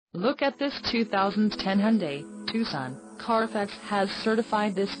Look at this 2010 Hyundai Tucson. Carfax has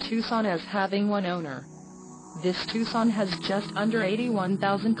certified this Tucson as having one owner. This Tucson has just under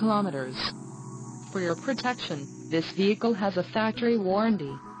 81,000 kilometers. For your protection, this vehicle has a factory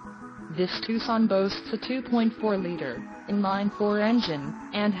warranty. This Tucson boasts a 2.4-liter inline-4 engine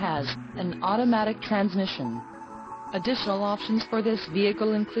and has an automatic transmission. Additional options for this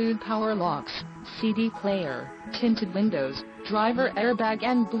vehicle include power locks, CD player, tinted windows, driver airbag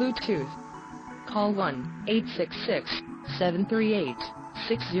and Bluetooth. Call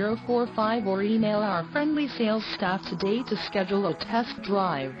 1-866-738-6045 or email our friendly sales staff today to schedule a test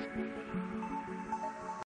drive.